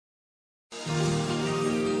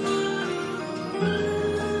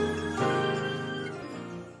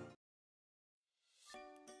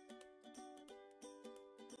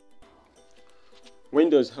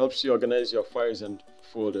Windows helps you organize your files and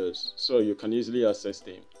folders so you can easily access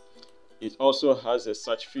them. It also has a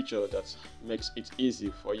search feature that makes it easy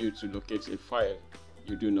for you to locate a file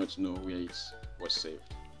you do not know where it was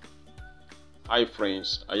saved. Hi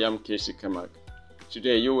friends, I am Casey Kemak.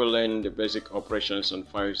 Today you will learn the basic operations on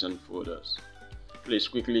files and folders. Please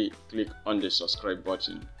quickly click on the subscribe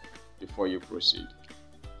button before you proceed.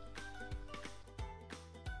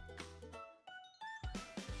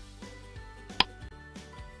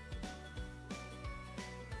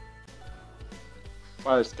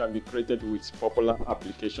 Files can be created with popular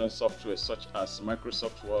application software such as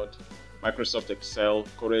Microsoft Word, Microsoft Excel,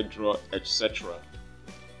 CorelDraw, etc.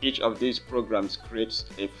 Each of these programs creates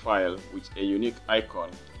a file with a unique icon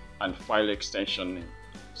and file extension name,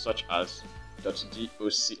 such as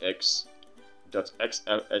 .docx,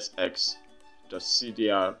 .xlsx,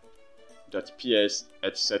 .cdr, .ps,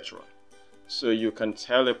 etc. So you can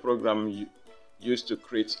tell a program used to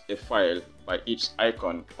create a file by its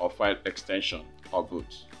icon or file extension, or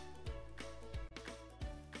both.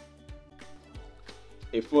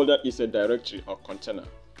 A folder is a directory or container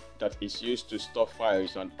that is used to store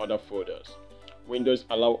files and other folders. Windows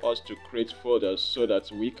allows us to create folders so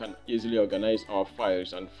that we can easily organize our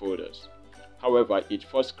files and folders. However, it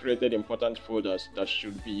first created important folders that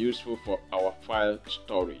should be useful for our file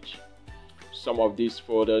storage. Some of these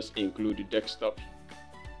folders include desktop,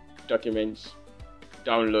 documents,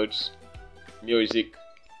 downloads, music,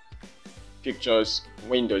 pictures,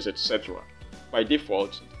 windows, etc. By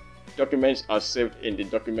default, documents are saved in the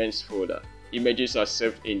Documents folder, images are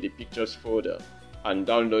saved in the Pictures folder, and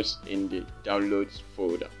downloads in the Downloads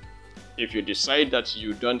folder. If you decide that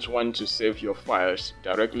you don't want to save your files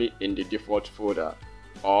directly in the default folder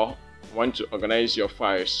or want to organize your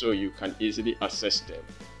files so you can easily access them,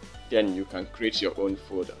 then you can create your own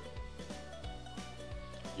folder.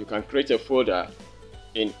 You can create a folder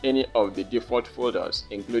in any of the default folders,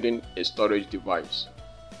 including a storage device.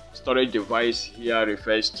 Storage device here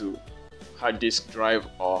refers to hard disk drive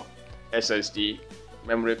or SSD,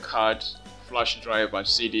 memory card, flash drive and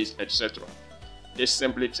CDs, etc. This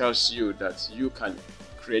simply tells you that you can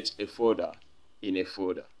create a folder in a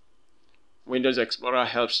folder. Windows Explorer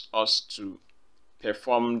helps us to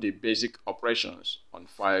perform the basic operations on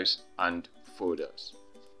files and folders.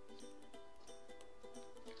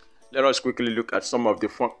 Let us quickly look at some of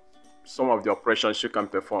the operations you can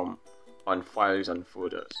perform on files and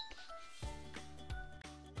folders.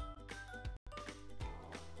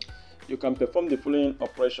 You can perform the following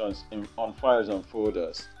operations on files and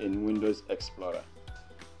folders in Windows Explorer.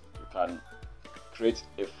 You can create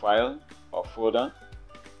a file or folder.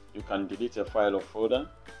 You can delete a file or folder.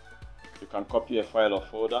 You can copy a file or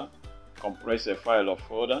folder, compress a file or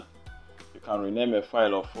folder. You can rename a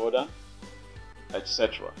file or folder,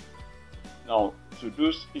 etc. Now, to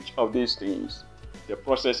do each of these things, the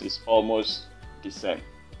process is almost the same.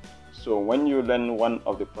 So when you learn one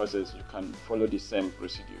of the process, you can follow the same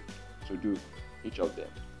procedure to do each of them.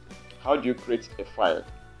 How do you create a file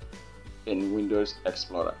in Windows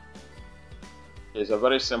Explorer? It's a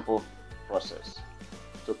very simple process.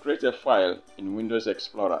 To create a file in Windows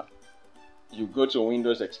Explorer, you go to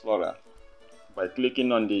Windows Explorer by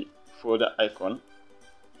clicking on the folder icon,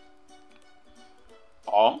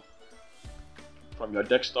 or from your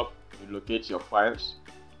desktop, you locate your files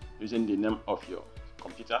using the name of your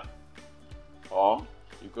computer, or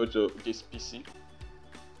you go to this PC.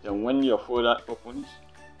 Then when your folder opens,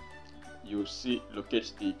 you see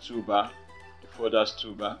locate the toolbar, the folders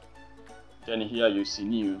toolbar. Then here you see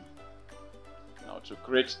new. Now to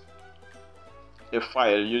create a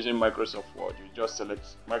file using Microsoft Word, you just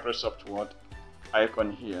select Microsoft Word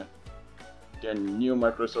icon here. Then new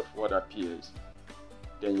Microsoft Word appears.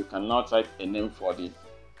 Then you can now type a name for the,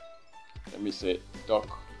 let me say,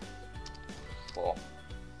 docx.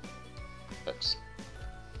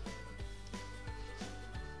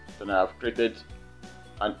 Then I have created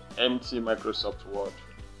an empty Microsoft Word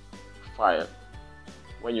file.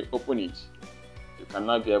 When you open it, you can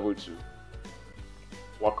now be able to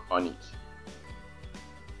work on it.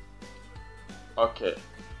 Okay,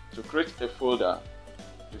 to create a folder,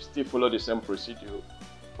 you still follow the same procedure,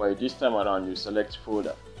 but this time around you select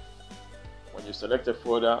folder. When you select a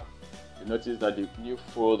folder, you notice that the new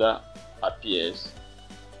folder appears.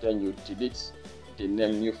 Then you delete the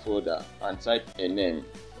name new folder and type a name,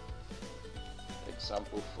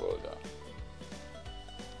 example folder,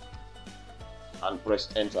 and press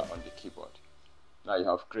enter on the keyboard. Now you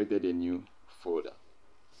have created a new folder.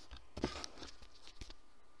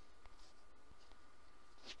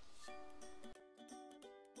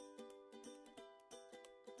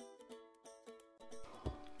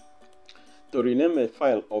 To To rename a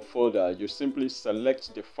file or folder, you simply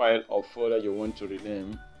select the file or folder you want to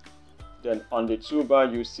rename. Then on the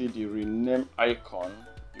toolbar, you see the rename icon.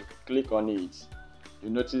 You click on it.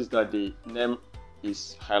 You notice that the name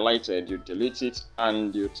is highlighted. You delete it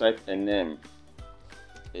and you type a name,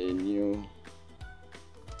 a new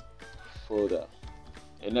folder,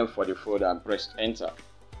 a name for the folder, and press enter.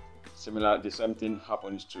 The same thing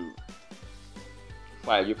happens to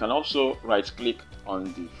file. You can also right click on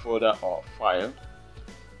the folder or file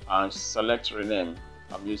and select rename.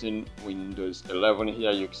 I'm using Windows 11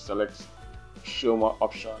 here. You select show more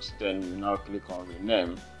options, then you now click on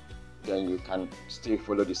rename. Then you can still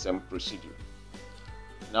follow the same procedure.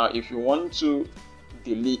 Now if you want to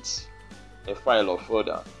delete a file or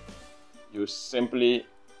folder, you simply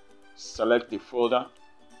select the folder.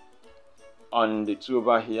 On the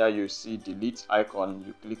toolbar here, you see delete icon.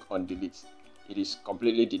 You click on delete. It is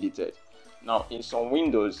completely deleted. Now in some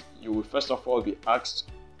Windows, you will first of all be asked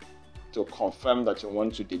to confirm that you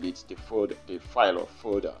want to delete the file or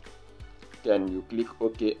folder. Then you click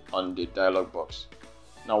OK on the dialog box.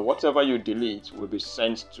 Now whatever you delete will be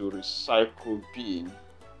sent to recycle bin.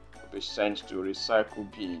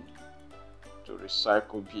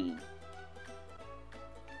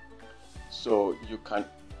 So you can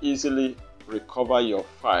easily recover your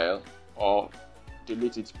file or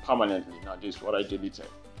delete it permanently. Now this is what I deleted.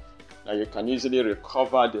 Now you can easily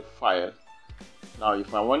recover the file. Now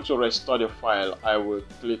if I want to restore the file, I will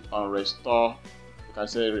click on restore. You can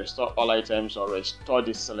say restore all items or restore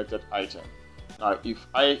the selected item. Now if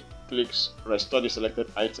I click restore the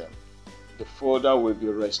selected item, the folder will be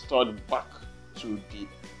restored back to the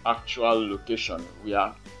actual location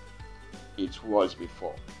where it was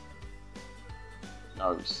before.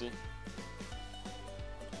 Now you see,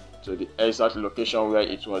 to the exact location where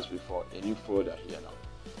it was before, a new folder here now.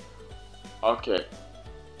 Okay,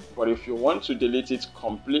 but if you want to delete it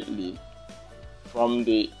completely from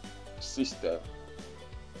the system,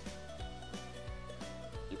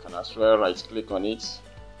 you can as well right click on it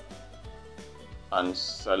and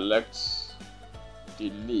select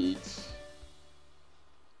delete,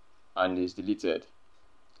 and it's deleted.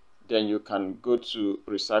 Then you can go to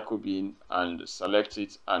recycle bin and select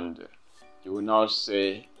it, and you will now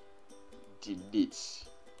say delete,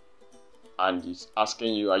 and it's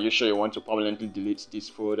asking you, are you sure you want to permanently delete this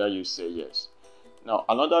folder? You say yes. Now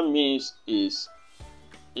another means is,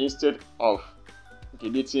 instead of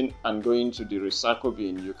deleting and going to the recycle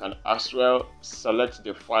bin, you can as well select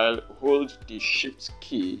the file, hold the shift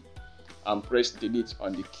key and press delete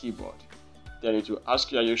on the keyboard. Then it will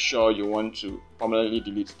ask you, are you sure you want to permanently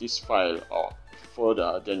delete this file or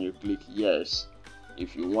folder? Then you click yes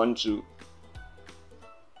if you want to.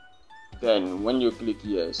 Then when you click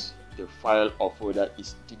yes, the file or folder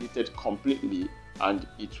is deleted completely and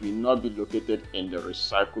it will not be located in the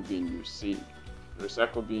recycle bin. You see, the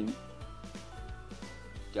recycle bin,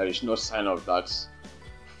 there is no sign of that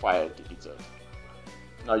file deleted.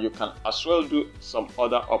 Now you can as well do some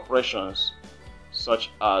other operations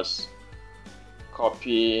such as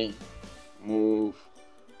copy, move,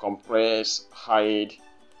 compress, hide.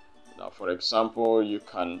 Now for example, you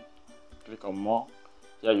can click on more.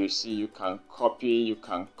 Here you see you can copy, you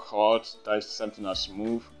can cut, that is something as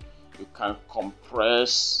move. You can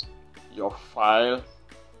compress your file.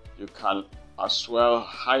 You can as well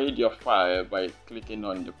hide your file by clicking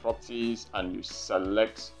on the properties and you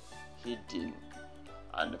select hidden,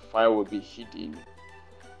 and the file will be hidden,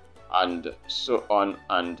 and so on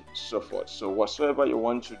and so forth. So whatsoever you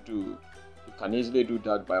want to do, you can easily do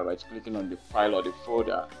that by right clicking on the file or the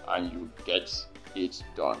folder and you get it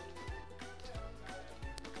done.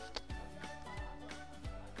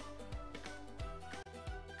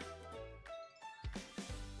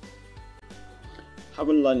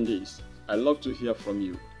 Having learned this, I love to hear from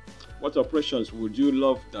you. What operations would you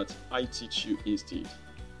love that I teach you instead?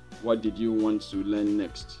 What did you want to learn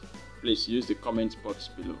next? Please use the comment box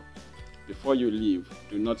below. Before you leave,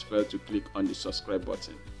 do not fail to click on the subscribe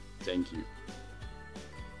button. Thank you.